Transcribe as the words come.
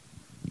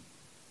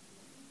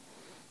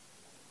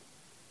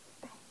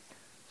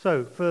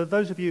So, for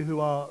those of you who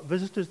are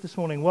visitors this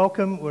morning,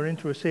 welcome. We're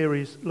into a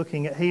series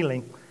looking at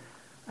healing.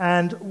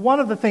 And one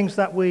of the things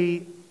that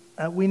we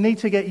need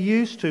to get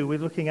used to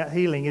with looking at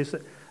healing is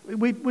that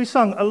we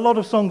sung a lot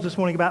of songs this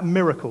morning about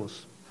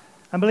miracles.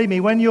 And believe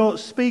me, when you're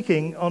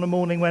speaking on a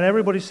morning when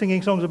everybody's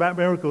singing songs about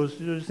miracles,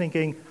 you're just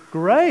thinking,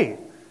 great,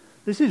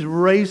 this is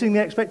raising the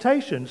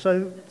expectation.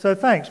 So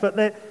thanks.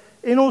 But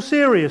in all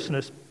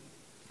seriousness,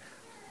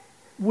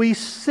 we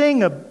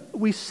sing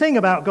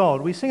about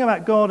God. We sing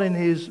about God in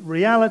His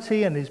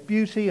reality and His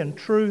beauty and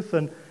truth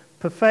and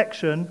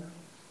perfection.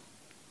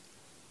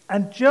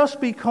 And just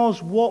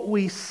because what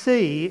we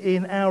see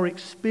in our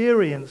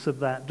experience of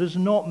that does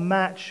not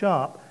match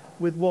up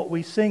with what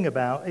we sing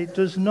about, it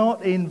does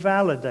not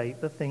invalidate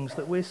the things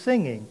that we're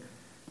singing.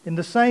 In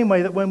the same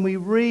way that when we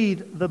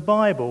read the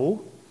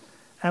Bible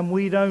and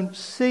we don't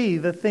see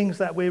the things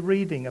that we're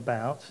reading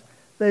about,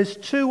 there's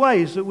two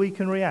ways that we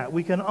can react.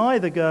 We can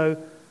either go,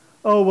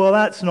 oh, well,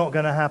 that's not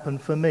going to happen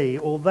for me,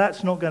 or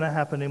that's not going to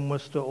happen in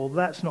Worcester, or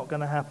that's not going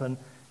to happen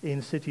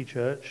in City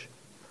Church.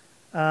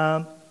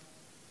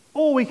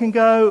 Or we can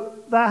go,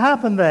 that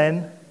happened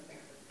then,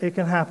 it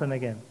can happen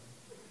again.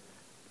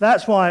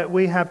 That's why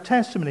we have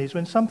testimonies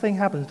when something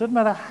happens. It doesn't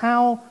matter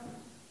how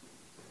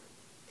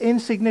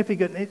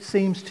insignificant it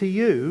seems to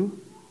you,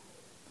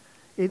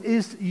 it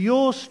is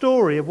your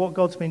story of what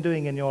God's been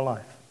doing in your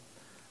life.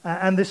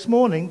 And this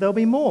morning, there'll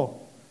be more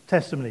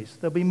testimonies.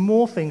 There'll be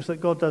more things that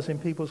God does in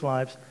people's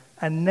lives.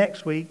 And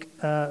next week,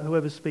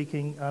 whoever's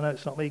speaking, I know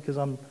it's not me because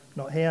I'm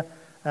not here.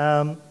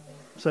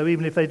 So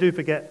even if they do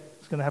forget,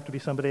 it's going to have to be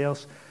somebody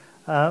else.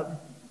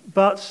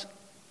 But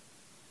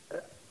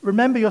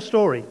remember your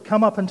story.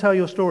 Come up and tell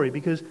your story,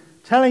 because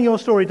telling your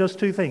story does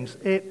two things.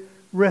 It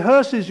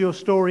rehearses your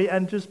story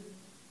and just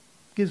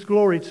gives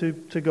glory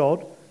to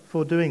God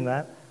for doing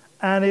that.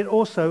 And it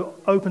also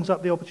opens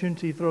up the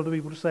opportunity for other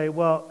people to say,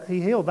 well,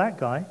 he healed that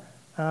guy.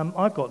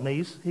 I've got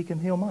knees, he can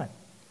heal mine.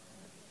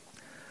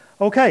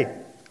 Okay,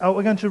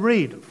 we're going to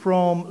read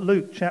from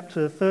Luke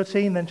chapter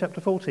 13, then chapter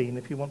 14,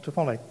 if you want to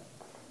follow.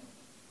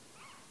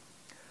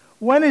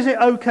 When is it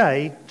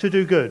okay to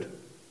do good?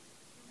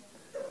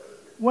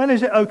 When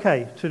is it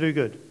okay to do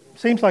good?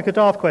 Seems like a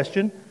daft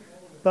question,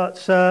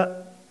 but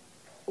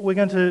we're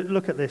going to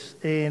look at this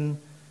in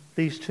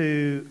these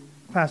two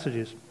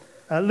passages.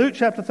 Luke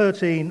chapter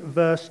 13,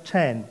 verse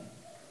 10.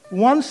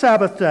 One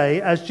Sabbath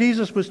day, as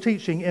Jesus was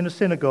teaching in a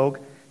synagogue,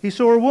 he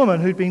saw a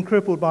woman who'd been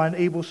crippled by an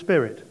evil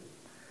spirit.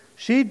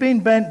 She'd been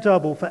bent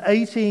double for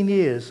 18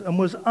 years and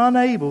was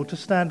unable to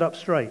stand up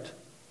straight.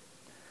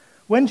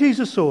 When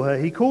Jesus saw her,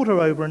 he called her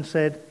over and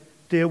said,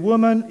 "Dear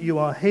woman, you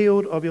are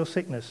healed of your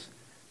sickness."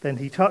 Then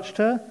he touched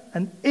her,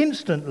 and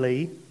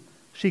instantly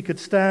she could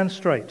stand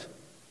straight.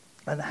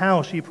 And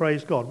how she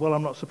praised God. Well,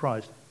 I'm not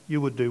surprised.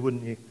 You would do,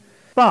 wouldn't you?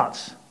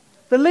 But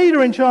the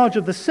leader in charge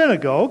of the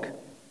synagogue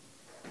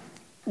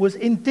was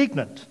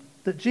indignant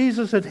that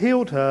Jesus had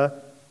healed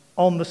her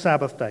on the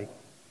Sabbath day.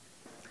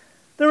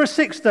 "There are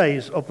 6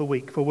 days of the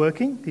week for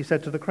working," he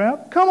said to the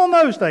crowd. "Come on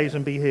those days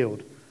and be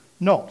healed,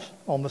 not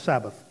on the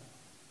Sabbath."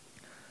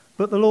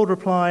 But the Lord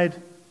replied,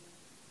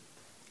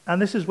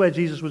 and this is where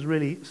Jesus was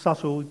really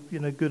subtle,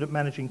 good at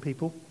managing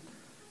people,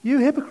 "You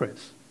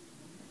hypocrites!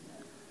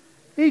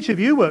 Each of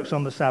you works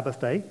on the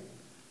Sabbath day.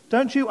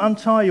 Don't you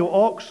untie your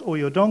ox or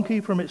your donkey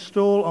from its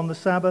stall on the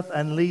Sabbath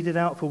and lead it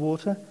out for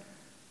water?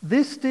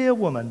 This dear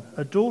woman,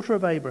 a daughter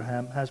of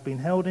Abraham, has been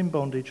held in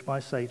bondage by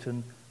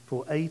Satan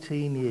for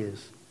 18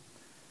 years.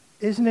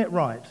 Isn't it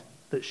right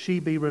that she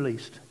be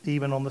released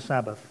even on the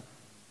Sabbath?"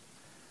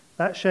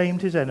 That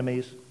shamed his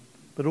enemies,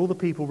 but all the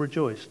people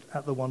rejoiced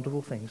at the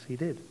wonderful things he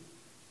did.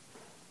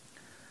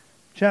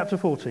 Chapter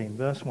 14,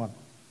 verse 1.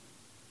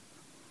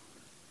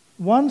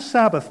 One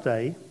Sabbath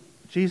day,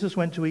 Jesus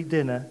went to eat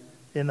dinner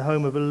in the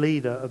home of a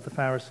leader of the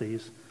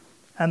Pharisees,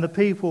 and the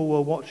people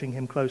were watching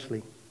him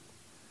closely.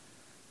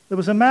 There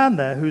was a man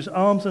there whose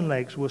arms and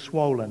legs were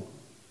swollen.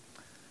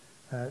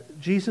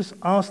 Jesus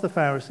asked the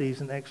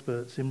Pharisees and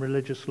experts in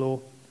religious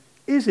law,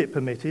 "Is it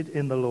permitted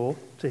in the law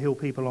to heal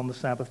people on the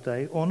Sabbath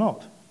day or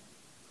not?"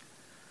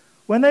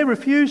 When they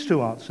refused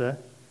to answer,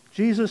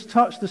 Jesus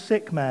touched the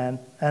sick man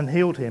and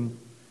healed him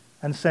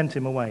and sent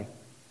him away.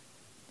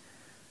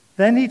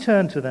 Then he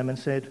turned to them and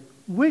said,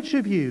 "Which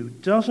of you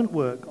doesn't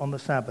work on the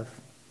Sabbath?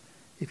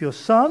 If your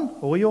son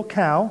or your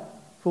cow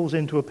falls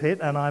into a pit,"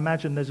 and I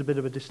imagine there's a bit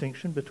of a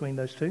distinction between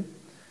those two.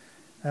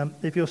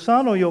 "If your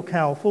son or your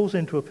cow falls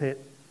into a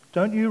pit,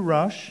 don't you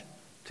rush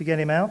to get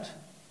him out?"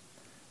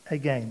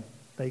 Again,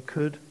 they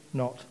could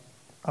not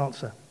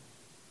answer.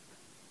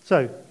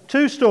 So,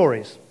 two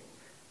stories.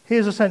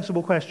 Here's a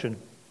sensible question.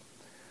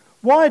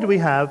 Why do we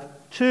have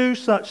two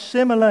such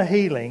similar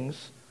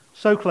healings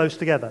so close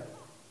together?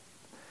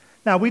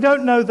 Now, we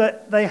don't know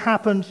that they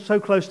happened so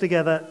close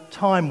together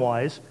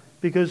time-wise,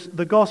 because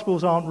the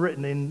Gospels aren't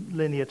written in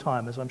linear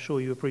time, as I'm sure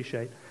you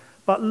appreciate.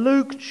 But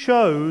Luke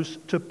chose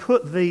to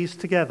put these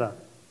together.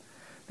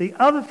 The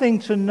other thing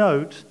to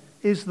note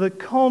is the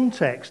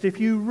context. If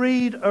you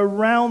read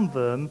around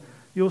them,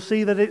 you'll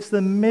see that it's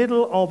the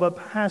middle of a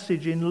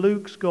passage in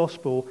Luke's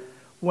Gospel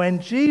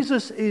when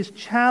Jesus is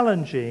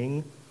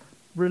challenging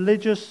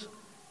religious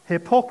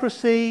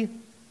hypocrisy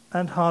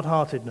and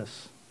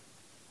hard-heartedness.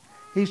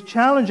 He's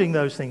challenging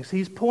those things.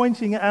 He's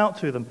pointing it out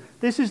to them.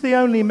 This is the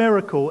only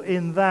miracle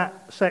in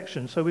that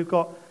section. So we've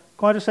got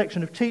quite a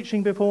section of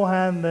teaching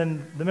beforehand,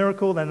 then the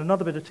miracle, then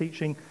another bit of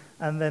teaching,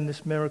 and then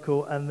this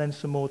miracle, and then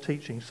some more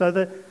teaching. So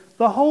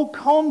the whole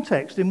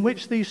context in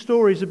which these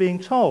stories are being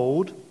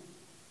told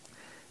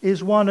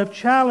is one of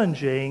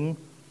challenging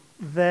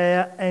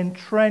their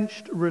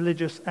entrenched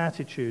religious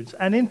attitudes.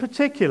 And in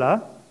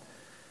particular,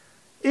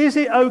 is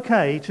it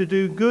okay to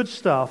do good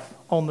stuff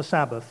on the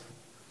Sabbath?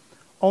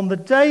 On the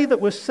day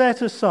that was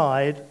set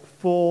aside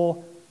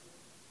for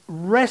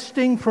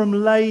resting from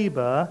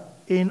labor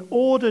in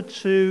order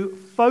to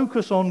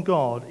focus on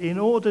God, in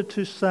order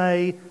to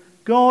say,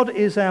 God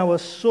is our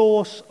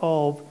source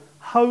of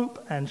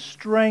hope and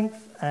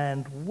strength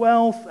and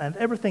wealth and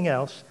everything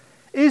else,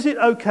 is it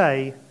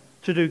okay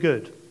to do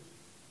good?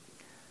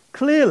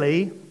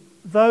 Clearly,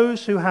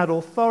 those who had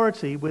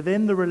authority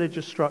within the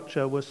religious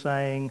structure were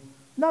saying,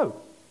 no,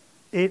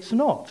 it's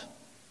not.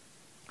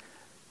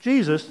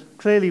 Jesus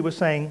clearly was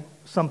saying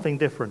something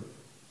different.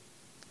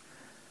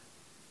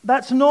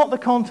 That's not the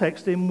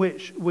context in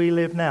which we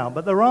live now,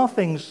 but there are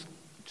things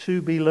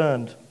to be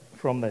learned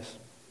from this.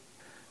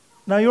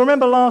 Now, you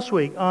remember last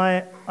week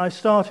I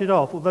started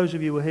off, well, those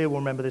of you who are here will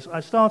remember this, I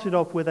started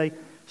off with a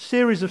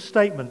series of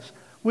statements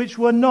which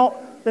they're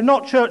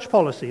not church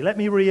policy. Let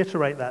me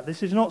reiterate that.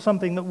 This is not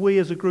something that we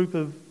as a group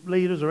of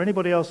leaders or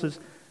anybody else has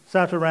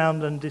sat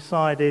around and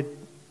decided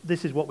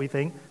this is what we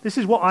think. This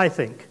is what I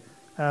think.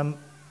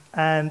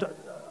 And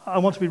I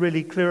want to be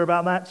really clear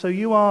about that. So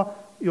you are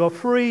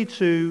free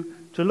to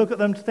look at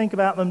them, to think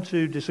about them,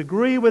 to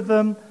disagree with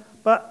them.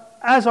 But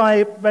as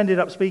I ended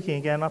up speaking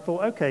again, I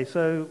thought, okay,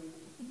 so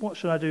what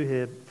should I do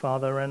here,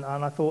 Father? And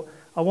I thought,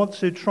 I want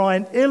to try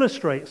and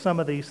illustrate some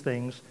of these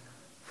things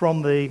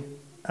from the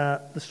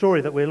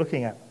story that we're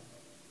looking at.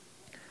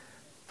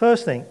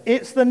 First thing,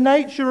 it's the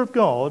nature of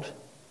God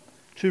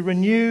to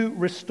renew,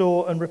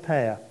 restore, and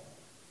repair.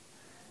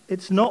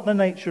 It's not the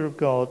nature of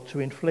God to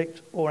inflict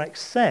or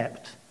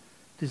accept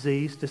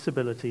disease,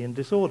 disability, and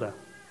disorder.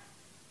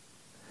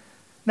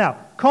 Now,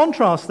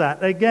 contrast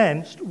that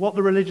against what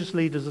the religious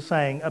leaders are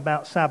saying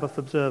about Sabbath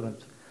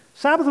observance.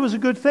 Sabbath was a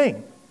good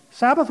thing.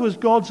 Sabbath was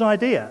God's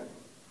idea.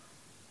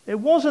 It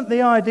wasn't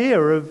the idea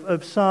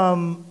of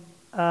some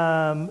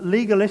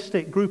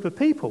legalistic group of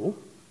people.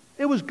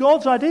 It was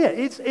God's idea.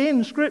 It's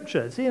in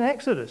Scripture. It's in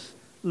Exodus.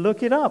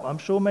 Look it up. I'm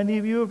sure many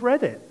of you have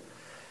read it.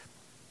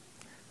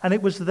 And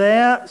it was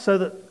there so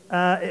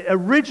that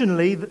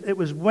originally it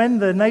was when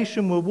the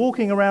nation were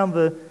walking around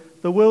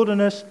the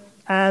wilderness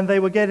and they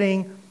were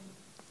getting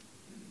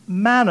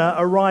manna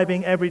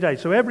arriving every day.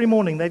 So every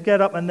morning they'd get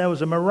up and there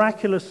was a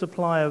miraculous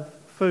supply of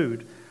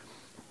food.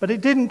 But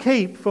it didn't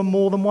keep for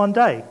more than one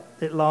day.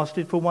 It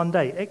lasted for one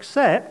day,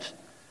 except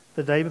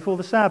the day before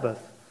the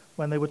Sabbath,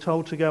 when they were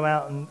told to go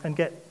out and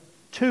get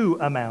 2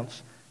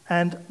 amounts.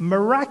 And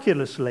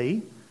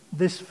miraculously,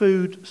 this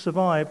food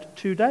survived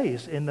 2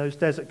 days in those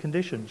desert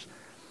conditions.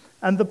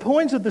 And the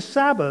point of the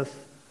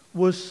Sabbath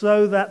was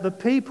so that the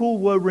people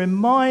were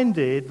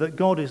reminded that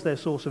God is their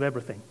source of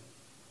everything.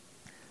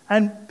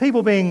 And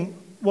people being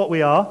what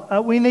we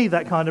are, we need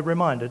that kind of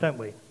reminder, don't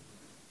we?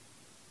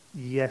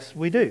 Yes,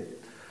 we do.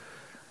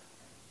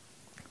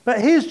 But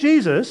here's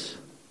Jesus,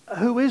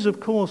 who is, of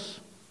course,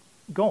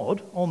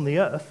 God on the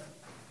earth,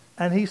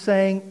 and he's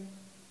saying,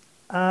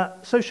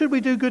 so should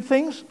we do good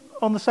things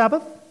on the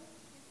Sabbath?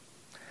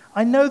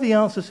 I know the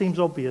answer seems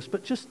obvious,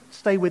 but just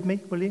stay with me,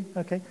 will you?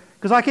 Okay?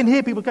 Because I can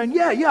hear people going,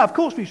 yeah, of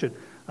course we should.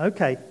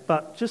 Okay,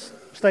 but just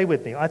stay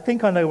with me. I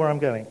think I know where I'm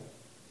going.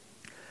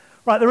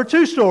 Right, there are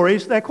 2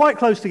 stories. They're quite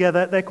close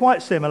together. They're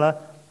quite similar.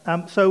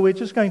 So we're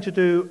just going to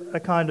do a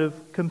kind of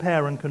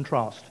compare and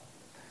contrast.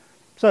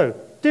 So,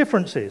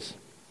 differences.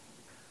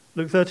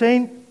 Luke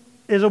 13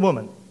 is a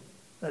woman.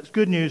 That's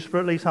good news for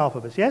at least half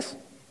of us, yes?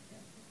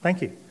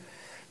 Thank you.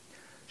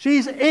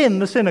 She's in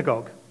the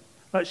synagogue.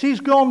 She's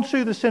gone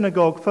to the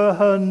synagogue for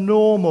her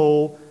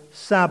normal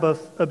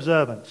Sabbath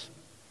observance.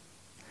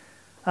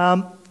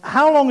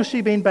 How long has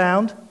she been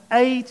bound?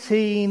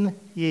 18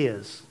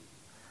 years.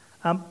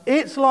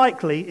 It's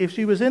likely if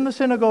she was in the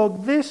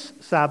synagogue this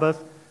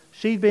Sabbath,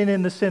 she'd been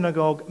in the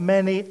synagogue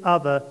many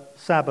other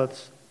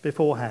Sabbaths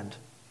beforehand.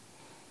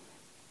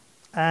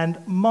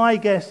 And my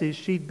guess is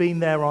she'd been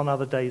there on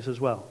other days as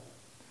well.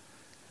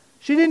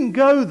 She didn't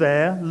go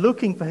there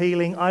looking for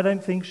healing. I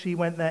don't think she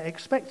went there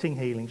expecting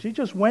healing. She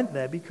just went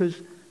there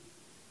because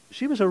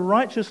she was a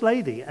righteous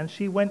lady and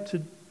she went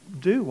to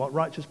do what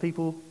righteous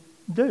people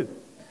do.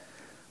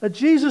 But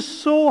Jesus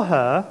saw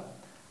her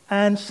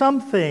and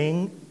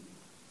something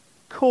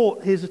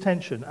caught his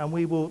attention, and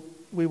we will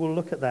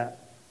look at that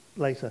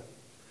later.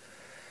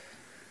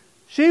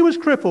 She was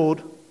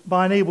crippled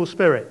by an evil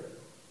spirit.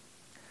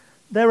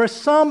 There are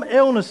some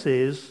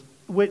illnesses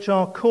which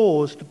are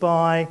caused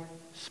by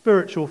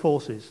spiritual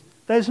forces.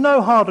 There's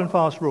no hard and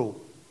fast rule.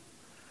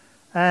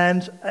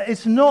 And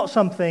it's not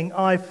something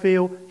I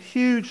feel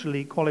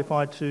hugely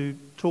qualified to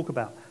talk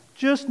about.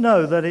 Just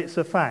know that it's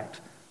a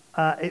fact.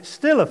 It's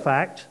still a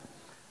fact.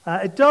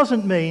 It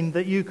doesn't mean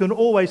that you can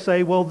always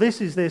say, well, this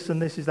is this and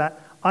this is that.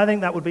 I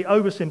think that would be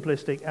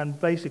oversimplistic and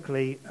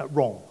basically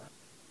wrong.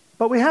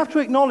 But we have to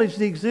acknowledge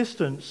the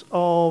existence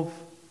of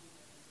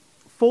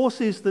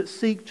forces that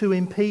seek to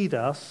impede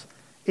us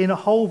in a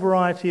whole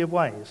variety of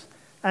ways.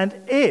 And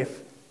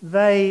if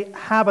they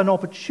have an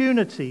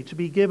opportunity to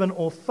be given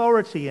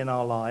authority in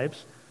our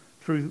lives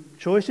through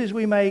choices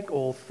we make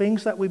or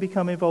things that we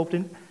become involved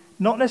in,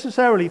 not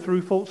necessarily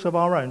through faults of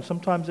our own.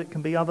 Sometimes it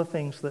can be other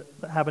things that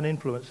have an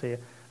influence here.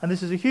 And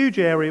this is a huge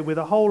area with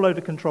a whole load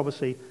of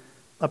controversy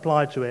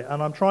applied to it.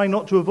 And I'm trying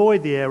not to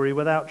avoid the area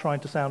without trying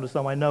to sound as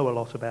though I know a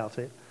lot about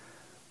it.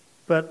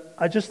 But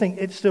I just think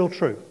it's still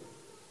true.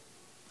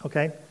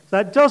 Okay?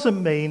 That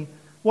doesn't mean,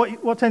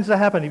 what tends to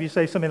happen if you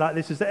say something like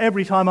this is that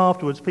every time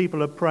afterwards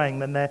people are praying,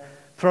 then they're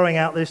throwing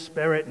out this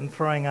spirit and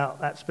throwing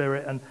out that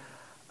spirit. And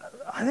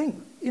I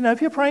think, if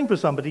you're praying for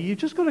somebody, you've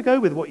just got to go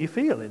with what you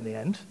feel in the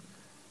end.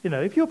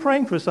 If you're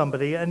praying for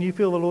somebody and you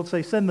feel the Lord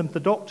say, send them to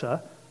the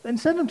doctor, then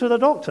send them to the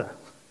doctor.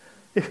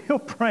 If you're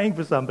praying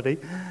for somebody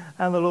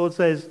and the Lord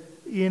says,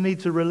 you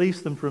need to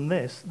release them from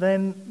this,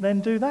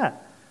 then do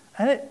that.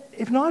 And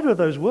if neither of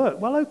those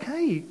work, well,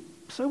 okay,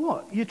 so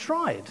what? You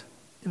tried,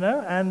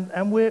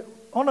 and we're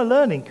on a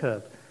learning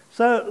curve.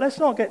 So let's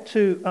not get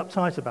too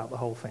uptight about the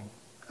whole thing.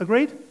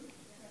 Agreed?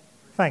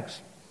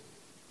 Thanks.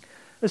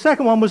 The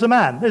second one was a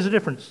man. There's a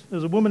difference. There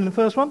was a woman in the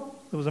first one.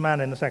 There was a man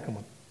in the second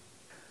one.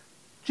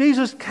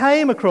 Jesus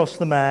came across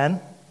the man.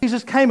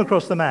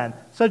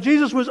 So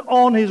Jesus was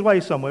on his way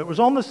somewhere. It was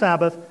on the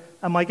Sabbath.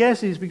 And my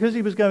guess is because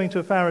he was going to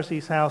a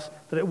Pharisee's house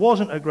that it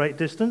wasn't a great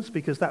distance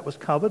because that was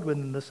covered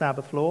within the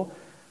Sabbath law.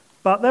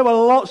 But there were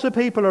lots of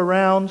people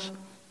around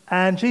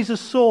and Jesus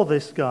saw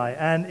this guy.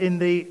 And in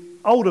the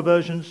older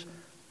versions,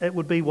 it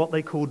would be what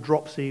they call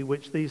dropsy,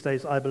 which these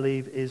days I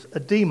believe is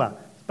edema.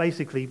 It's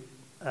basically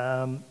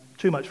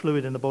too much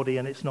fluid in the body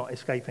and it's not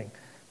escaping.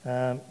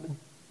 And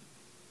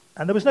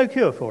there was no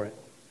cure for it.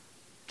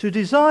 To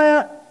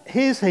desire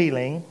his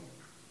healing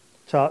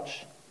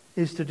touch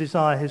is to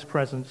desire his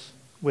presence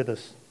with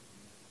us.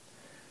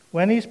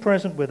 When he's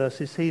present with us,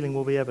 his healing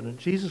will be evident.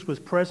 Jesus was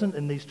present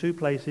in these two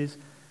places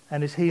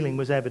and his healing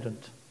was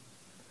evident.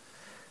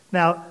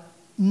 Now,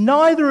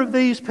 neither of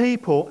these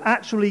people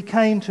actually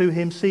came to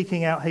him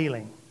seeking out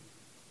healing.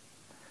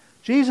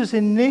 Jesus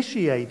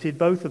initiated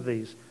both of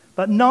these,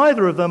 but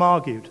neither of them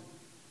argued.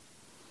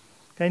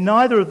 Okay,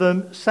 neither of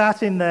them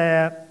sat in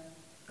there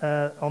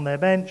on their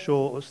bench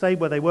or stayed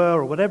where they were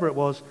or whatever it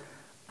was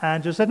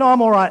and just said, no, I'm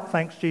all right,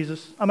 thanks,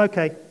 Jesus. I'm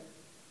okay.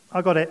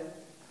 I got it.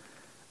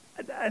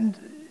 And,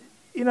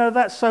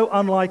 that's so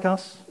unlike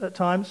us at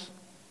times.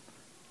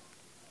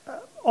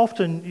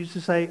 Often you used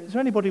to say, is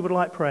there anybody who would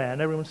like prayer?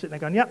 And everyone's sitting there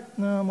going, yep,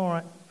 no, I'm all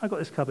right. I got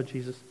this covered,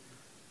 Jesus.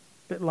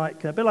 A bit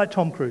like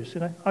Tom Cruise,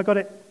 I got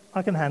it.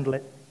 I can handle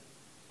it.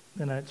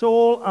 It's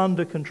all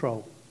under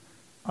control.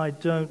 I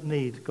don't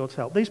need God's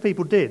help. These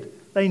people did.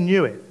 They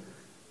knew it.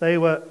 They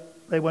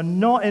were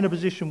not in a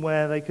position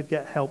where they could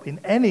get help in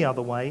any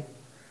other way,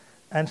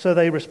 and so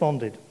they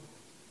responded.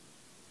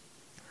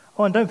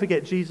 Oh, and don't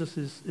forget, Jesus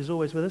is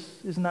always with us.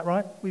 Isn't that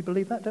right? We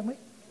believe that, don't we?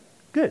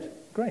 Good.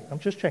 Great. I'm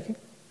just checking.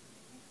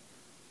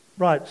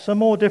 Right, some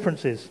more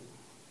differences.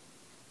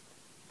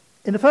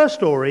 In the first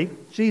story,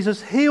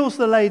 Jesus heals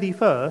the lady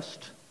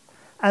first,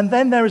 and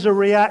then there is a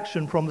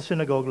reaction from the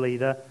synagogue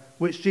leader,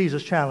 which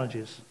Jesus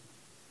challenges.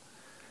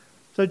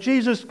 So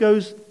Jesus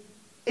goes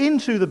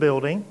into the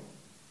building,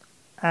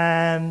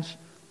 and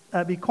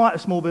it'd be quite a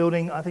small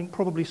building, I think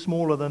probably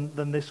smaller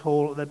than this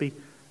hall. There'd be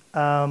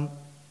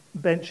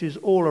benches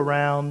all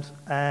around,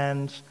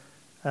 and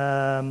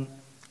I'm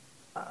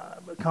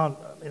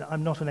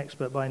not an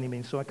expert by any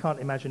means, so I can't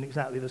imagine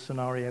exactly the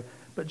scenario.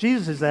 But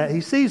Jesus is there,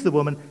 he sees the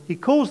woman, he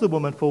calls the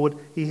woman forward,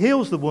 he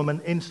heals the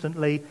woman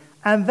instantly,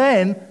 and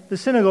then the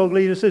synagogue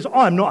leader says,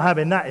 I'm not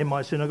having that in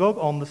my synagogue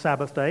on the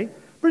Sabbath day.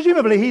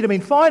 Presumably he'd have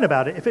been fine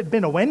about it if it had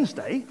been a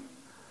Wednesday.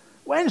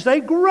 Wednesday,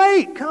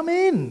 great, come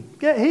in,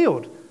 get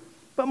healed.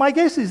 But my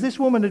guess is this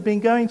woman had been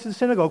going to the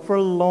synagogue for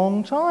a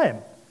long time.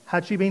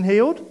 Had she been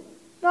healed?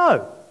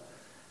 No.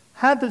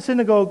 Had the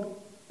synagogue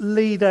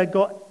leader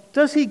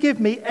does he give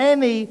me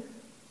any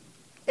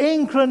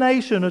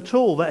inclination at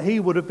all that he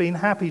would have been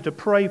happy to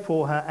pray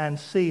for her and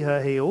see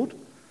her healed?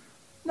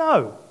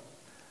 No.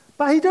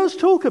 But he does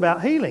talk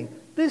about healing.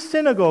 This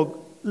synagogue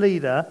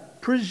leader,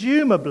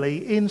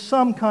 presumably in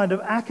some kind of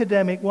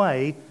academic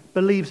way,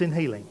 believes in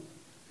healing.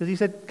 Because he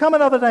said, come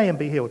another day and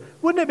be healed.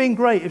 Wouldn't it have been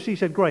great if she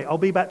said, great, I'll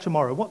be back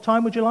tomorrow. What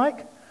time would you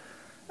like?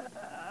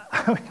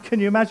 Can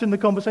you imagine the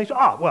conversation?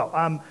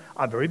 I'm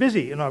very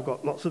busy and I've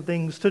got lots of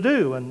things to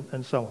do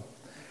and so on.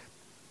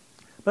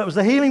 But it was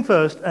the healing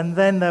first, and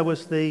then there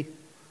was the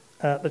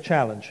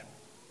challenge.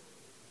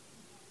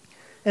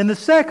 In the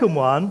second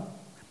one,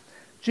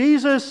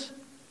 Jesus,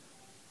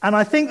 and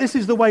I think this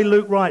is the way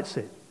Luke writes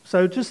it.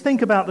 So just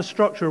think about the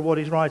structure of what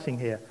he's writing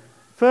here.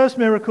 First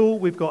miracle,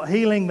 we've got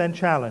healing, then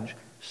challenge.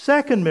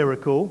 Second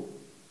miracle,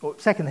 or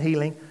second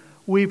healing,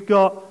 we've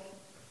got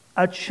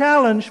a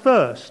challenge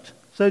first.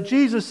 So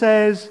Jesus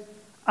says,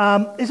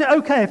 Is it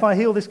okay if I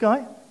heal this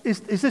guy? Is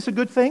this a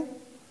good thing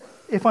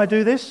if I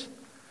do this?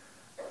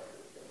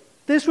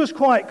 This was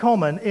quite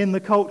common in the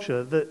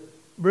culture that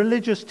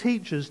religious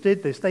teachers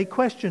did this. They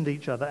questioned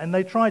each other and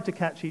they tried to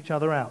catch each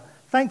other out.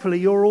 Thankfully,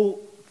 you're all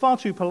far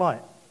too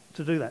polite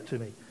to do that to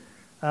me.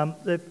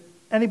 If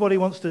anybody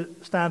wants to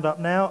stand up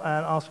now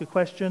and ask a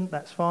question,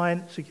 that's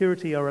fine.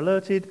 Security are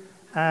alerted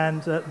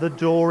and the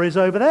door is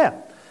over there.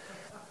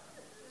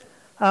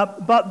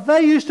 But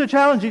they used to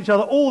challenge each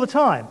other all the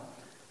time.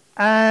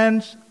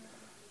 And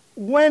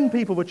when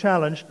people were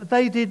challenged,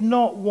 they did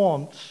not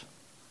want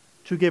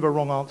to give a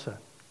wrong answer.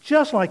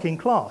 Just like in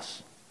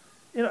class.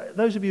 You know,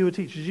 those of you who are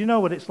teachers, you know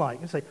what it's like.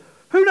 You say,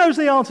 who knows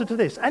the answer to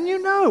this? And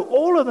you know,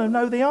 all of them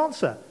know the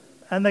answer.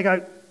 And they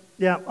go,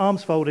 yeah,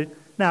 arms folded.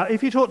 Now,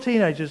 if you taught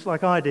teenagers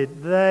like I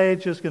did, they're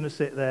just going to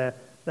sit there.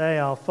 They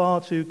are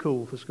far too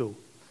cool for school.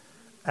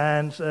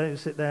 And you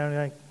sit there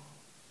and go.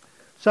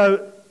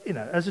 So, you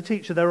know, as a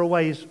teacher, there are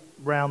ways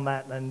around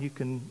that, and you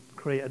can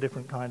create a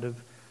different kind of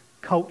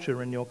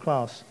culture in your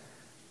class.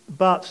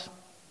 But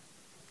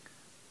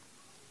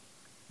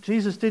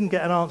Jesus didn't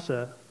get an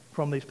answer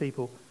from these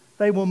people.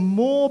 They were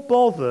more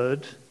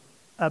bothered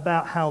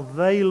about how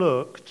they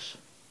looked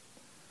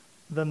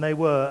than they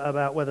were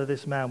about whether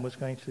this man was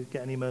going to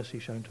get any mercy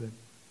shown to him.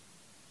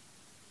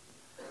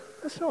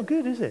 That's not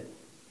good, is it?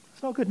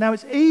 It's not good. Now,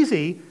 it's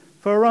easy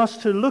for us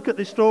to look at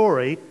this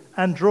story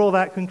and draw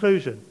that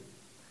conclusion.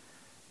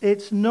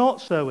 It's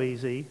not so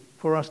easy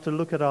for us to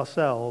look at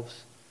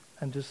ourselves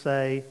and to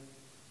say,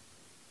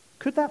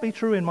 could that be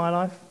true in my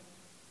life?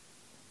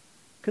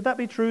 Could that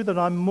be true that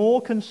I'm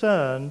more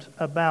concerned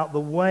about the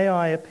way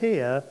I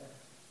appear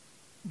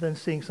than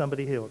seeing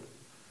somebody healed?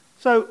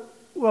 So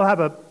we'll have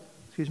an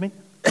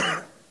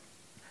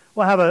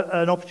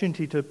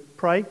opportunity to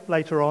pray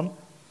later on.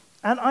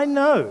 And I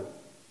know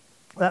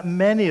that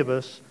many of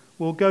us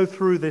will go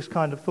through this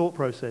kind of thought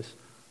process.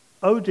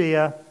 Oh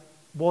dear,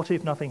 what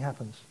if nothing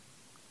happens?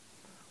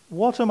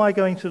 What am I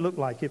going to look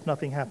like if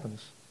nothing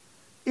happens?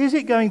 Is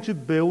it going to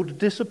build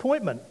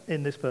disappointment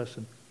in this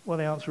person? Well,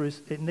 the answer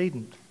is it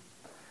needn't.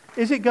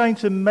 Is it going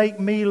to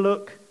make me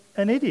look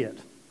an idiot?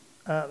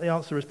 The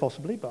answer is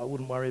possibly, but I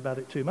wouldn't worry about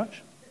it too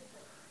much.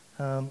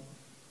 No,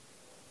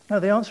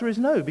 the answer is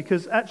no,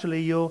 because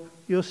actually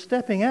you're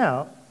stepping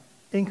out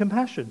in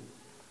compassion.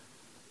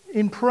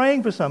 In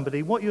praying for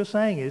somebody, what you're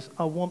saying is,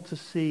 I want to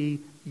see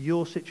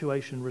your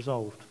situation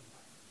resolved.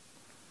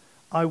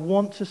 I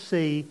want to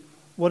see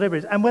whatever it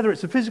is, and whether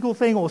it's a physical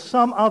thing or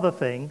some other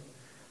thing,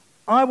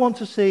 I want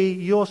to see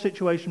your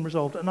situation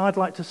resolved, and I'd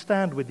like to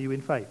stand with you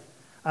in faith.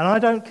 And I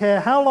don't care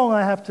how long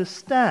I have to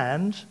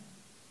stand,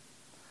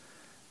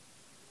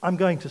 I'm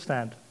going to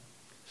stand.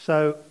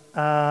 So,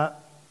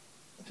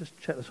 just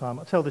check the time.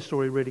 I'll tell this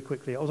story really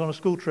quickly. I was on a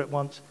school trip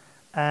once,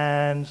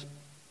 and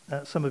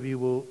some of you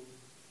will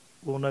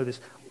know this.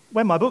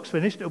 When my book's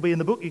finished, it'll be in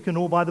the book. You can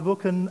all buy the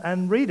book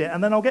and read it,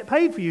 and then I'll get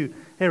paid for you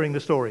hearing the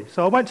story.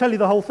 So I won't tell you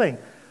the whole thing.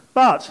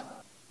 But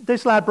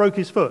this lad broke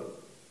his foot.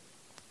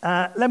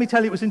 Let me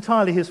tell you, it was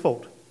entirely his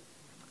fault.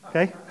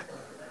 Okay?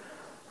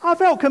 I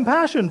felt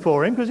compassion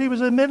for him because he was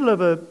in the middle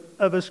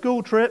of a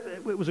school trip.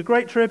 It was a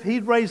great trip.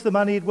 He'd raised the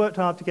money. He'd worked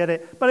hard to get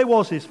it. But it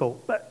was his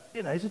fault. But,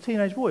 you know, he's a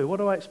teenage boy. What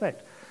do I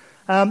expect?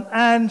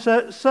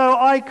 So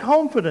I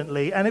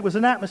confidently, and it was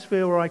an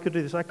atmosphere where I could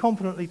do this, I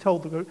confidently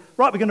told the group,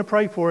 right, we're going to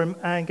pray for him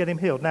and get him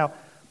healed. Now,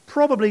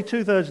 probably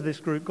 2/3 of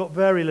this group got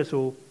very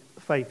little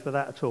faith for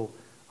that at all.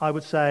 I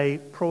would say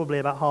probably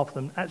about half of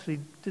them actually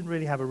didn't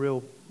really have a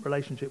real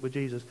relationship with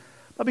Jesus.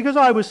 But because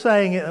I was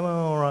saying it, well,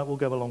 all right, we'll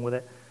go along with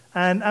it.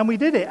 And we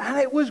did it. And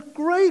it was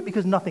great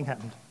because nothing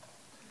happened.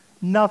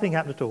 Nothing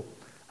happened at all.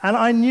 And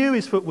I knew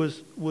his foot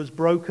was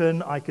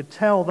broken. I could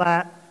tell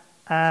that.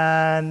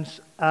 And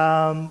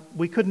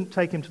we couldn't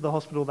take him to the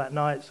hospital that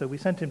night, so we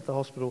sent him to the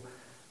hospital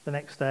the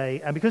next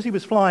day. And because he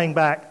was flying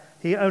back,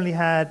 he only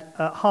had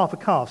half a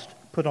cast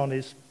put on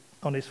his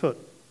foot.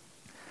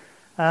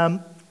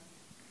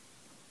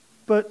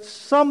 But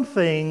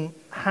something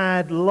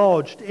had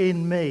lodged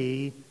in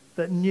me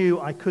that knew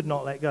I could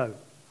not let go.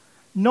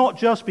 Not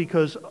just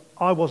because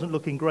I wasn't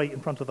looking great in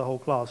front of the whole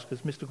class,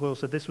 because Mr. Coyle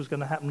said this was going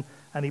to happen,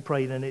 and he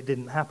prayed and it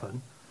didn't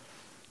happen,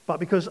 but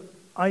because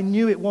I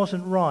knew it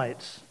wasn't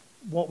right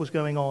what was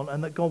going on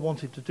and that God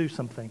wanted to do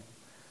something.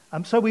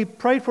 So we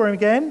prayed for him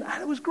again,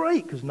 and it was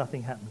great because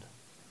nothing happened.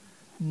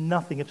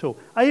 Nothing at all.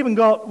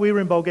 We were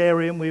in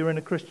Bulgaria, and we were in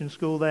a Christian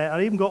school there.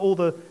 I even got all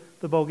the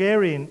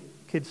Bulgarian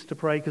kids to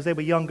pray because they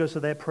were younger, so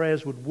their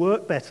prayers would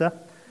work better.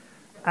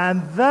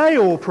 And they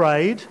all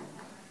prayed,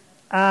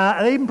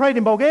 and they even prayed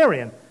in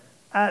Bulgarian,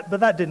 but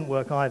that didn't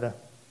work either.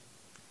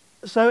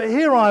 So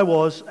here I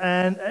was,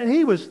 and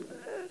he was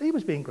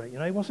being great. You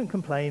know, he wasn't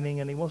complaining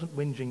and he wasn't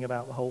whinging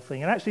about the whole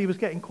thing. And actually, he was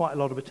getting quite a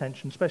lot of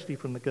attention, especially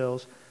from the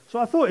girls. So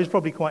I thought he was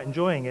probably quite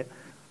enjoying it.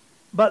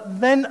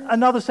 But then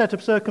another set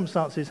of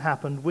circumstances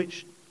happened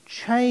which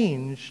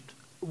changed.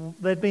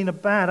 There'd been a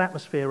bad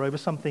atmosphere over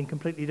something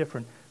completely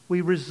different.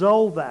 We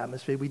resolved that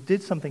atmosphere. We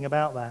did something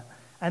about that.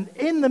 And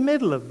in the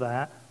middle of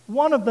that,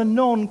 one of the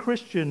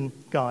non-Christian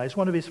guys,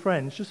 one of his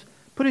friends, just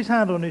put his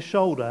hand on his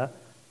shoulder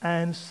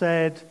and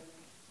said,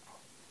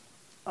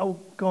 "Oh,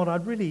 God, I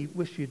really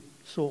wish you'd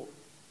sort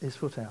his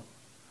foot out."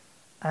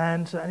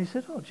 And he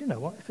said, "Oh, do you know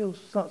what? It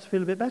starts to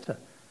feel a bit better."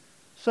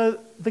 So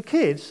the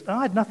kids, and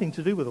I had nothing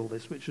to do with all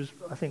this, which was,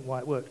 I think, why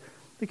it worked.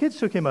 The kids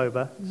took him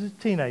over,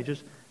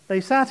 teenagers.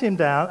 They sat him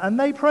down and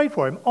they prayed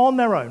for him on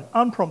their own,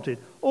 unprompted.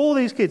 All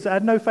these kids that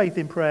had no faith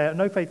in prayer,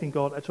 no faith in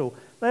God at all,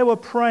 they were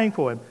praying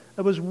for him.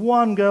 There was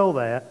one girl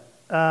there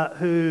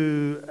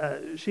who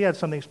she had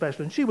something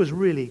special, and she was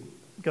really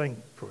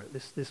going for it,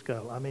 this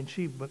girl. I mean,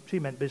 she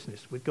meant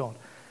business with God.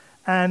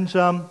 And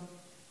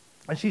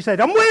she said,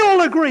 "And we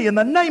all agree, in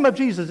the name of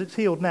Jesus, it's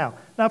healed now."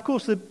 Now, of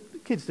course, the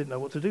kids didn't know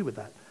what to do with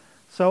that.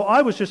 So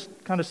I was just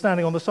kind of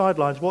standing on the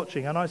sidelines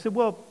watching, and I said,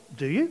 "Well,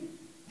 do you?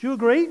 Do you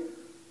agree?"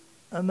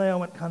 And they all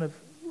went kind of,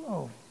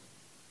 "Oh,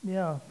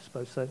 yeah, I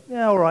suppose so.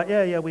 Yeah, all right,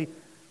 yeah,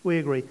 we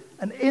agree."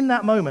 And in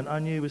that moment, I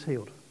knew he was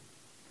healed.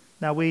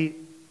 Now, we,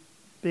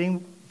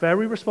 being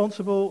very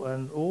responsible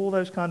and all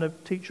those kind of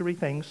teachery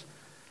things,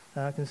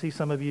 I can see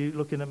some of you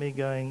looking at me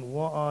going,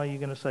 "What are you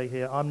going to say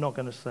here?" I'm not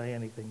going to say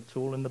anything. It's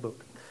all in the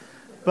book.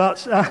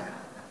 But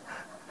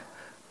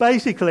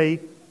basically,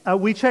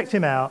 we checked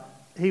him out.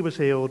 He was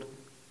healed.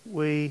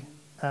 We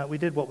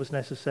did what was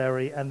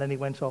necessary, and then he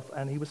went off,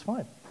 and he was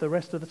fine the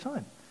rest of the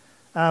time.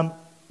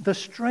 The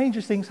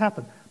strangest things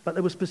happen, but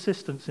there was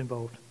persistence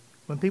involved.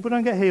 When people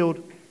don't get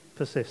healed,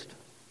 persist.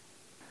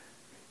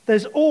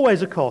 There's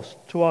always a cost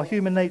to our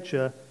human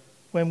nature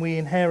when we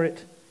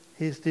inherit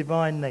his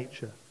divine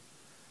nature.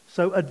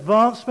 So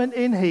advancement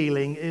in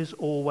healing is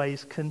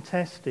always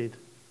contested.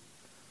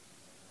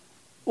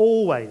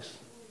 Always.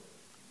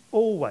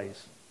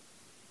 Always.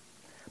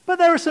 But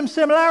there are some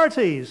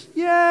similarities.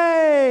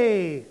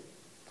 Yay!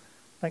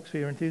 Thanks for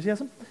your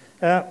enthusiasm.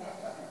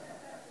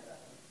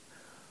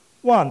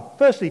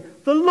 Firstly,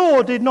 the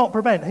law did not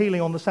prevent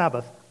healing on the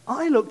Sabbath.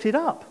 I looked it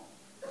up.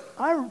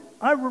 I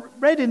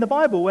read in the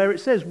Bible where it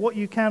says what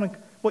you can and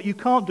what you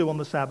can't do on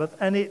the Sabbath,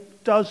 and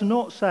it does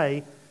not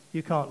say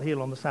you can't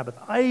heal on the Sabbath.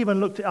 I even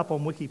looked it up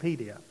on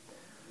Wikipedia.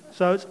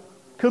 So it's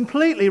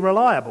completely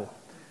reliable.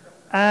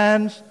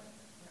 And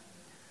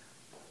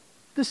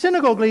the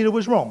synagogue leader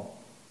was wrong.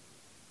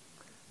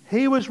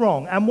 He was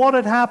wrong. And what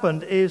had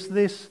happened is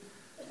this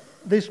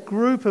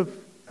group of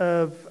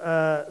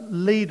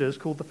leaders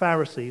called the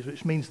Pharisees,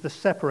 which means the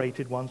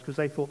separated ones because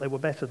they thought they were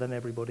better than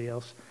everybody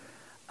else,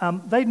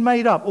 they'd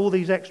made up all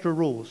these extra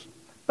rules.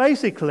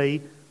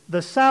 Basically,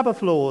 the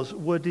Sabbath laws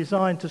were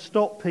designed to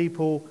stop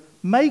people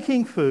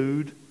making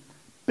food,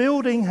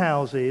 building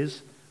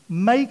houses,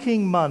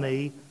 making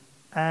money,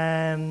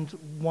 and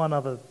one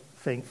other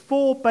thing.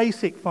 4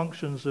 basic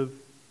functions of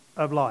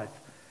life.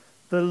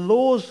 The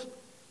laws,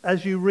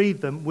 as you read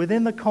them,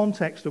 within the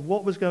context of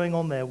what was going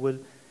on there, were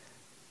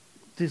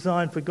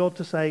designed for God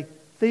to say,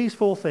 these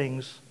 4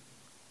 things,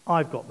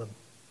 I've got them.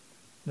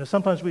 You know,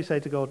 sometimes we say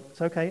to God,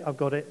 it's okay, I've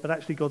got it, but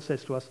actually God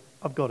says to us,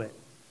 I've got it.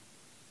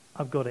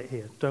 I've got it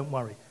here, don't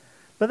worry.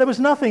 But there was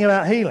nothing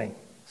about healing,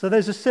 so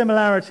there's a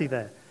similarity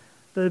there.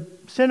 The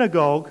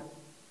synagogue,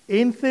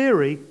 in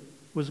theory,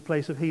 was a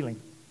place of healing.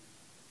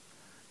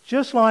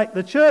 Just like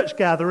the church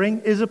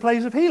gathering is a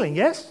place of healing,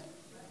 yes?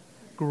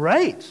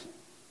 Great.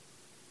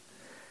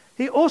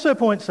 He also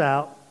points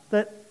out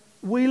that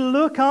we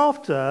look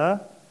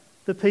after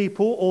the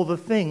people or the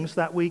things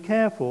that we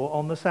care for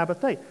on the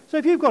Sabbath day. So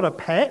if you've got a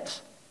pet,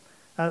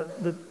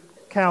 the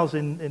cows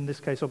in this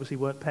case obviously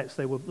weren't pets,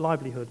 they were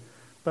livelihood.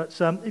 But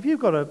if you've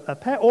got a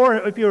pet, or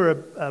if you're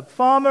a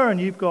farmer and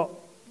you've got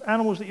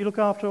animals that you look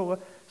after, or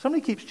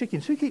somebody keeps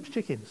chickens. Who keeps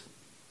chickens?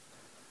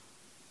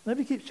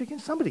 Nobody keeps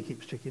chickens? Somebody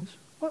keeps chickens.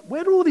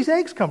 Where do all these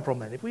eggs come from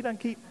then if we don't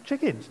keep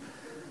chickens?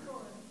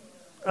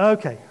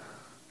 Okay.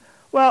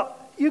 Well,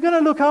 you're going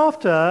to look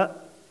after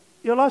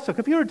your livestock.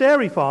 If you're a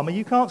dairy farmer,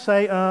 you can't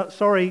say,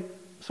 sorry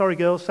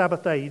girls,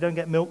 Sabbath day, you don't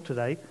get milk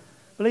today.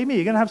 Believe me,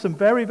 you're going to have some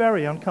very,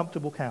 very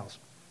uncomfortable cows.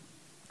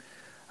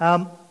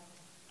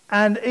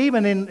 And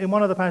even in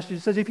one of the passages,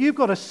 it says, if you've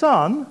got a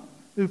son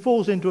who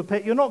falls into a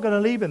pit, you're not going to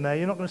leave him there.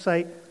 You're not going to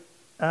say,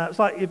 it's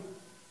like,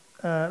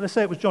 let's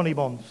say it was Johnny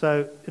Bond.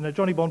 So,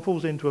 Johnny Bond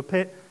falls into a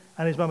pit,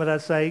 and his mum and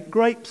dad say,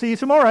 great, see you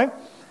tomorrow.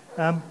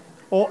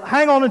 Or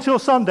hang on until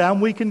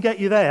sundown, we can get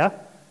you there.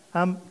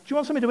 Do you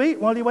want something to eat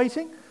while you're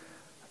waiting?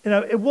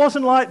 It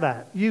wasn't like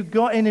that. You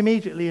got in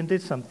immediately and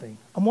did something.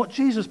 And what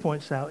Jesus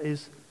points out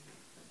is,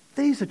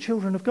 these are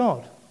children of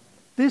God.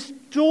 This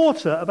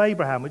daughter of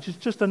Abraham, which is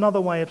just another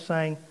way of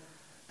saying,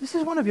 this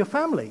is one of your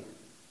family.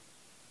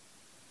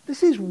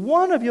 This is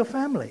one of your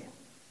family.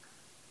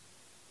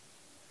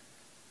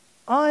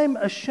 I'm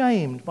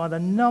ashamed by the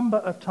number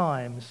of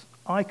times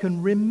I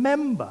can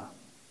remember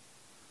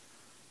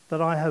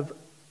that I have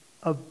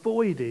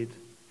avoided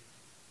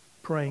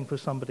praying for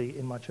somebody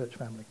in my church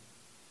family.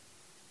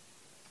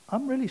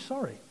 I'm really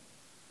sorry.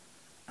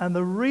 And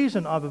the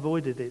reason I've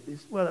avoided it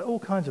is, well, there are all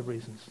kinds of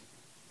reasons.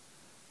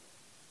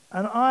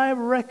 And I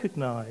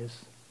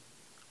recognize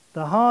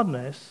the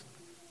hardness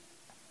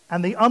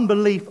and the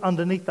unbelief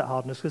underneath that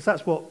hardness, because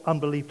that's what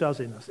unbelief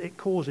does in us. It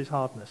causes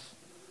hardness.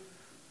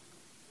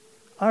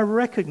 I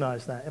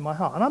recognize that in my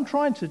heart, and I'm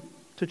trying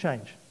to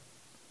change.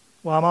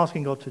 Well, I'm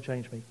asking God to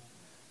change me.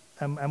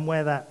 And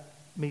where that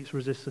meets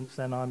resistance,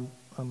 then I'm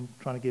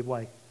trying to give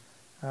way.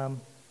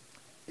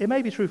 It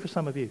may be true for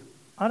some of you.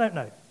 I don't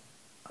know.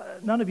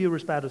 None of you are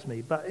as bad as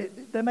me, but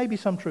there may be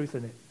some truth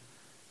in it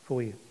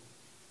for you.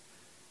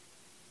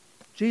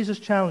 Jesus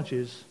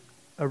challenges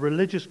a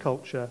religious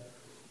culture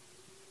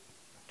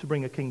to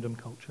bring a kingdom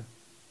culture.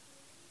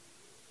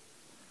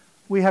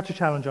 We have to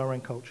challenge our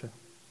own culture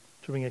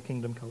to bring a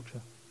kingdom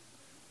culture.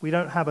 We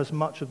don't have as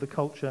much of the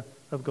culture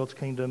of God's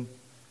kingdom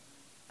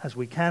as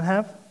we can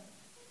have.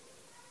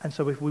 And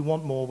so if we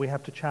want more, we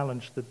have to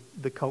challenge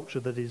the culture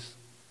that is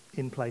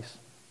in place.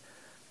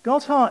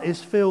 God's heart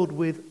is filled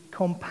with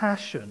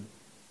compassion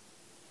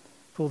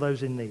for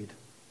those in need.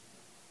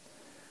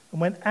 And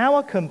when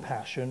our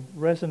compassion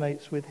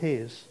resonates with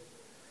his,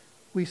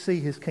 we see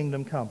his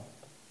kingdom come.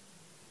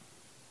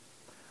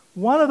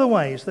 One of the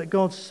ways that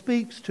God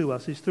speaks to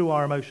us is through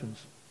our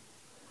emotions.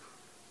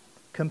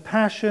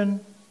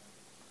 Compassion,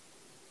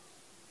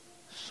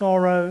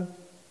 sorrow,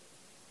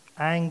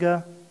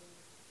 anger,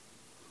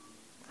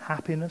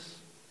 happiness,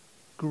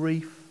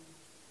 grief.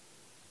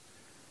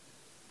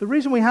 The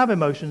reason we have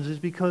emotions is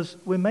because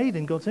we're made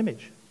in God's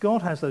image.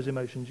 God has those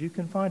emotions. You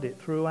can find it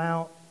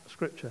throughout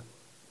Scripture.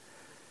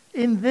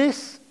 In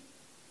this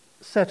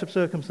set of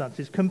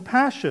circumstances,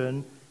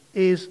 compassion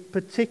is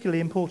particularly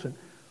important.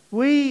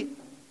 We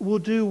will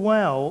do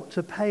well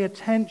to pay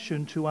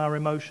attention to our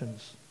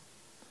emotions.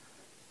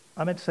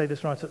 I meant to say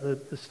this right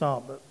at the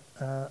start,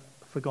 but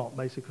forgot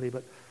basically.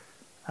 But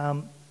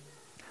I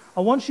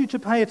want you to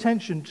pay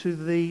attention to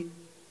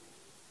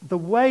the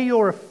way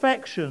your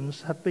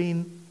affections have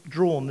been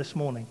drawn this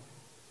morning.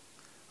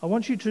 I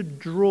want you to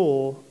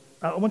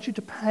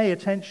pay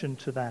attention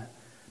to that,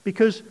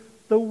 because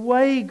the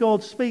way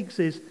God speaks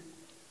is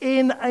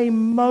in a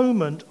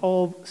moment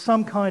of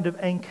some kind of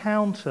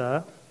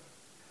encounter,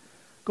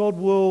 God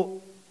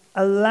will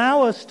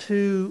allow us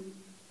to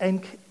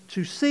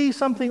see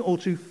something or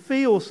to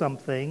feel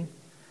something,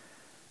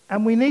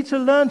 and we need to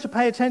learn to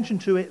pay attention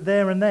to it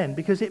there and then,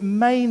 because it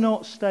may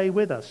not stay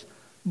with us.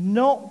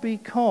 Not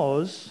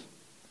because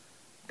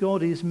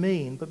God is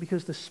mean, but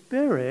because the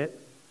Spirit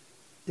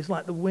is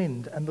like the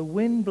wind, and the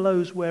wind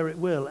blows where it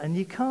will, and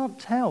you can't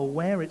tell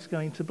where it's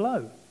going to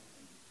blow.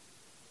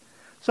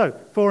 So,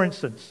 for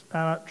instance,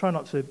 and I try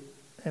not to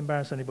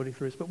embarrass anybody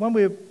through this, but when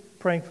we were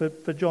praying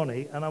for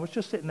Johnny, and I was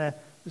just sitting there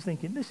just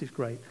thinking, this is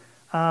great,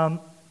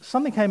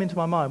 something came into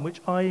my mind, which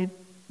I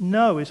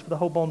know is for the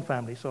whole Bond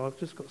family, so I've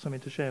just got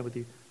something to share with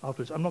you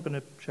afterwards. I'm not going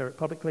to share it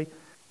publicly,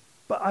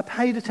 but I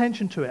paid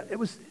attention to it. It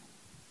was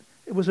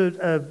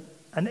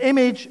an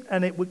image,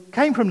 and it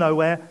came from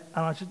nowhere,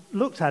 and I just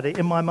looked at it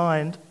in my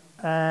mind,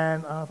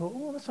 and I thought,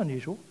 oh, that's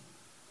unusual.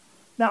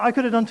 Now, I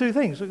could have done two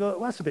things. I go,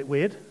 well, that's a bit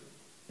weird,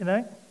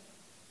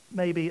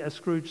 Maybe, as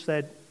Scrooge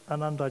said,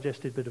 an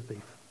undigested bit of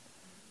beef.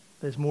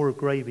 There's more of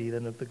gravy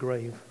than of the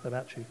grave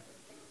about you,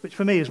 which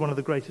for me is one of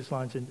the greatest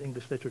lines in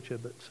English literature,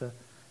 but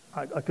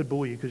I could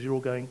bore you because you're all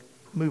going,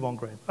 move on,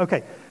 Graham.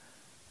 Okay,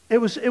 it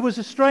was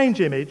a strange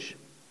image,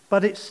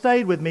 but it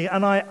stayed with me,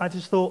 and I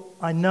just thought,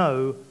 I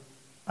know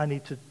I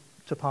need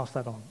to pass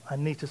that on. I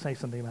need to say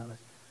something about this.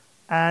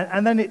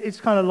 And then it's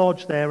kind of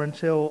lodged there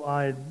until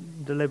I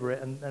deliver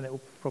it, and it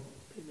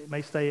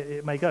may stay,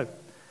 it may go.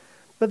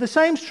 But the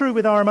same's true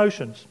with our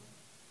emotions.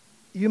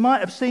 You might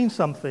have seen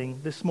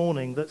something this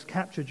morning that's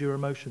captured your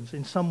emotions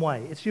in some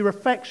way. It's your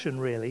affection,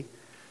 really.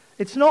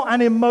 It's not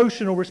an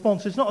emotional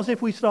response. It's not as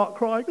if we start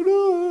crying.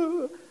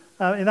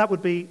 And that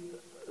would be,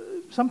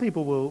 some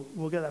people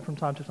will get that from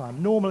time to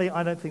time. Normally,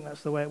 I don't think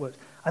that's the way it works.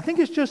 I think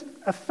it's just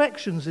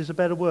affections is a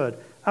better word.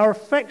 Our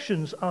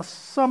affections are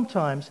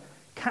sometimes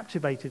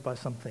captivated by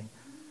something.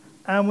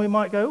 And we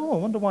might go, oh, I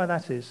wonder why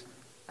that is.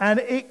 And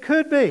it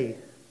could be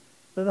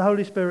that the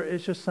Holy Spirit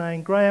is just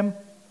saying, Graham,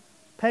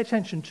 pay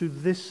attention to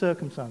this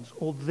circumstance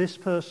or this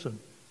person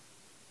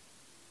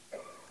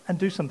and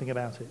do something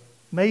about it.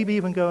 Maybe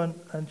even go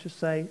and just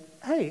say,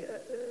 hey,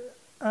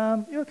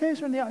 you okay? Is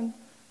there anything I can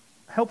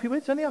help you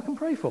with? Is there anything I can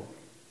pray for?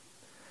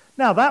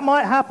 Now, that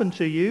might happen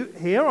to you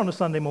here on a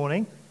Sunday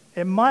morning.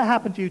 It might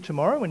happen to you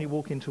tomorrow when you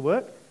walk into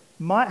work. It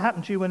might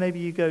happen to you whenever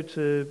you go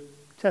to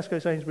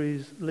Tesco,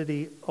 Sainsbury's,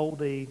 Lidl,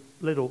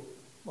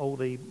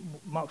 Aldi,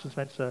 Marks and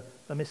Spencer.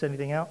 Did I miss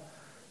anything out?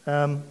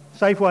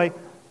 Safeway,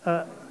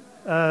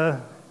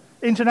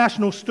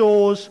 international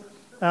stores,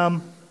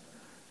 all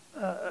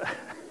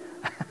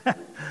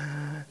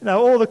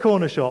the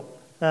corner shop.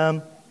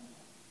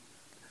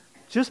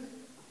 Just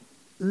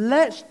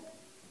let's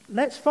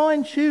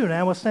fine-tune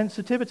our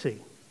sensitivity.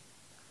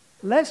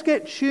 Let's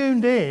get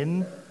tuned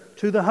in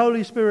to the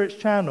Holy Spirit's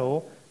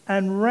channel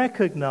and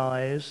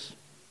recognize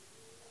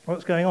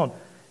what's going on.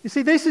 You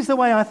see, this is the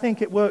way I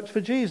think it worked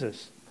for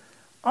Jesus.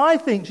 I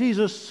think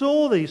Jesus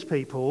saw these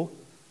people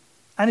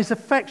and his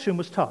affection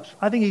was touched.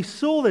 I think he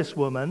saw this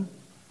woman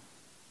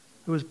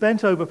who was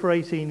bent over for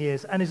 18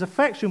 years, and his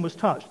affection was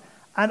touched.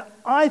 And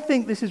I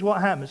think this is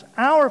what happens.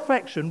 Our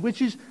affection,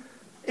 which is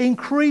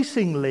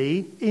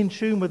increasingly in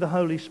tune with the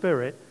Holy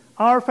Spirit,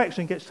 our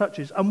affection gets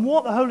touches. And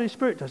what the Holy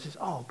Spirit does is,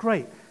 oh,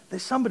 great,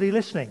 there's somebody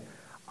listening.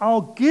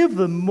 I'll give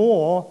them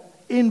more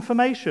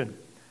information.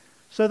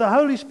 So the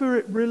Holy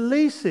Spirit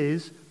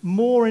releases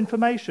more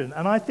information.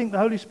 And I think the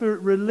Holy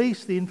Spirit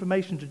released the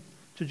information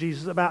to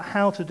Jesus about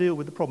how to deal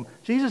with the problem.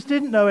 Jesus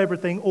didn't know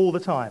everything all the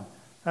time.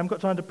 I haven't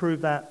got time to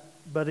prove that,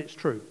 but it's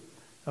true.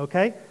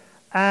 Okay?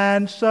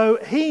 And so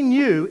he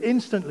knew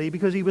instantly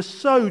because he was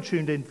so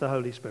tuned into the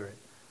Holy Spirit.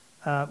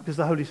 Because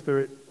the Holy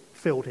Spirit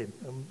filled him.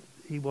 And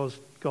he was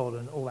God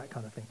and all that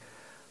kind of thing.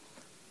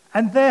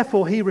 And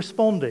therefore he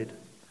responded.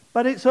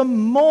 But it's a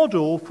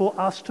model for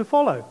us to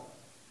follow.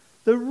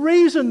 The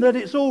reason that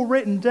it's all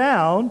written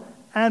down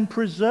and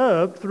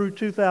preserved through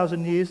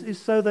 2,000 years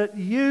is so that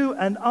you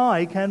and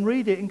I can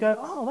read it and go,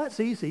 oh, that's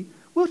easy.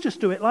 We'll just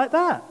do it like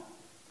that.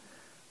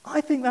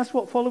 I think that's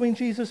what following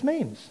Jesus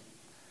means.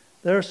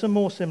 There are some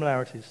more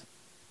similarities.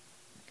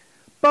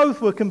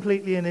 Both were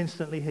completely and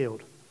instantly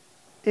healed.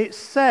 It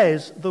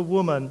says the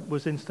woman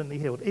was instantly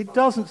healed. It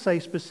doesn't say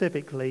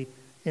specifically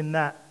in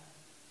that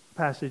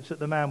passage that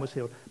the man was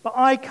healed. But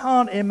I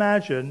can't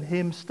imagine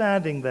him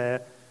standing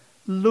there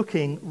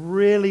looking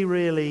really,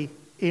 really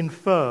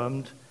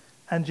infirmed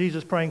and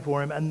Jesus praying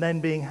for him and then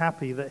being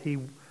happy that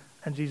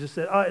and Jesus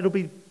said, oh, it'll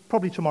be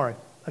probably tomorrow,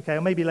 okay,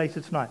 or maybe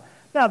later tonight.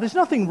 Now, there's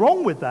nothing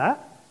wrong with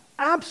that.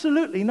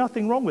 Absolutely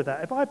nothing wrong with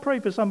that. If I pray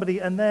for somebody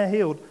and they're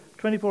healed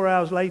 24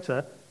 hours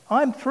later,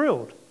 I'm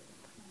thrilled.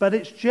 But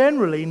it's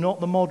generally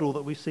not the model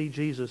that we see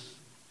Jesus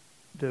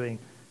doing.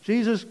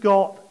 Jesus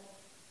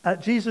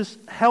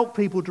helped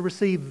people to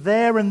receive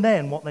there and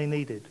then what they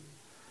needed.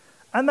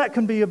 And that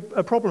can be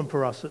a problem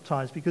for us at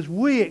times because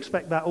we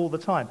expect that all the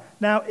time.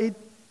 Now, it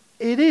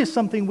is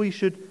something we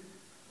should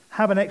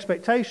have an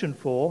expectation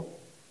for,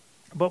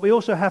 but we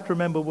also have to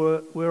remember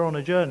we're on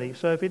a journey.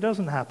 So if it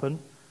doesn't happen,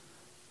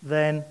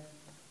 then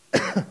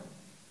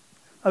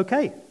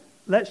okay,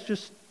 let's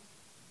just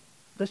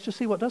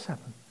see what does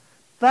happen.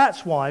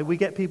 That's why we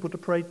get people to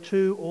pray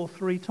 2 or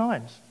 3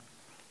 times.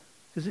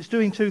 Because it's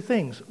doing 2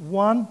 things.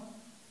 One,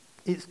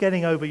 it's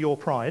getting over your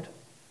pride.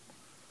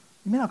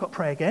 You mean I've got to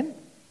pray again?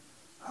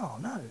 Oh,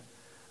 no.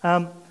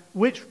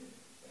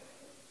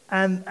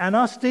 And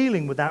us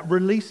dealing with that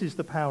releases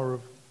the power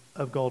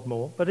of God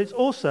more, but it's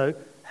also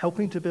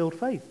helping to build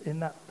faith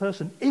in that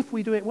person if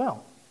we do it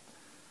well.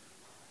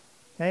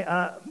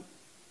 Okay,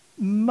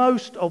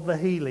 most of the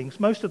healings,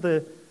 most of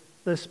the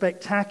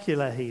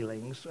spectacular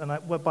healings, and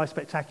by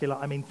spectacular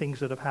I mean things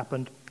that have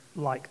happened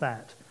like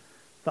that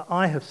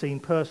I have seen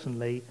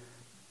personally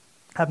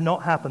have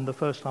not happened the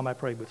first time I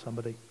prayed with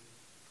somebody.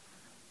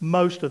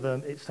 Most of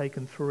them, it's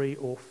taken 3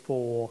 or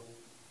 4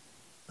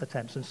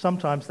 attempts. And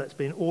sometimes that's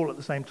been all at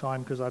the same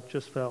time because I've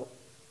just felt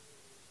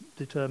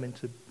determined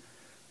to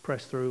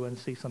press through and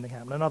see something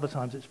happen. And other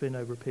times it's been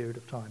over a period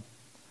of time.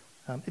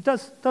 It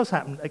does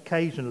happen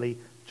occasionally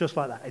just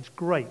like that. It's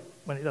great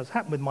when it does. It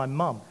happened with my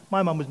mum.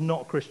 My mum was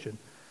not Christian.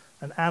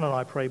 And Anne and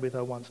I prayed with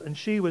her once. And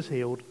she was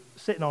healed,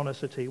 sitting on a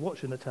settee,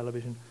 watching the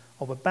television,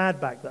 of a bad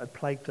back that had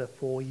plagued her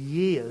for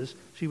years.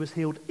 She was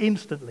healed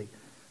instantly.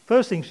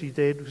 First thing she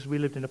did, because we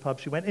lived in a pub,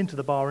 she went into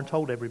the bar and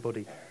told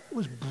everybody. It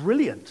was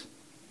brilliant.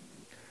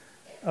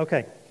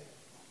 Okay.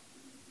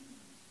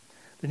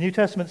 The New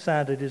Testament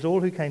standard is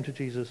all who came to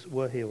Jesus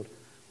were healed.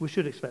 We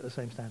should expect the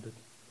same standard.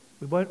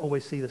 We won't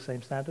always see the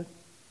same standard,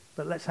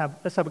 but let's have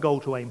a goal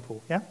to aim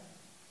for, yeah?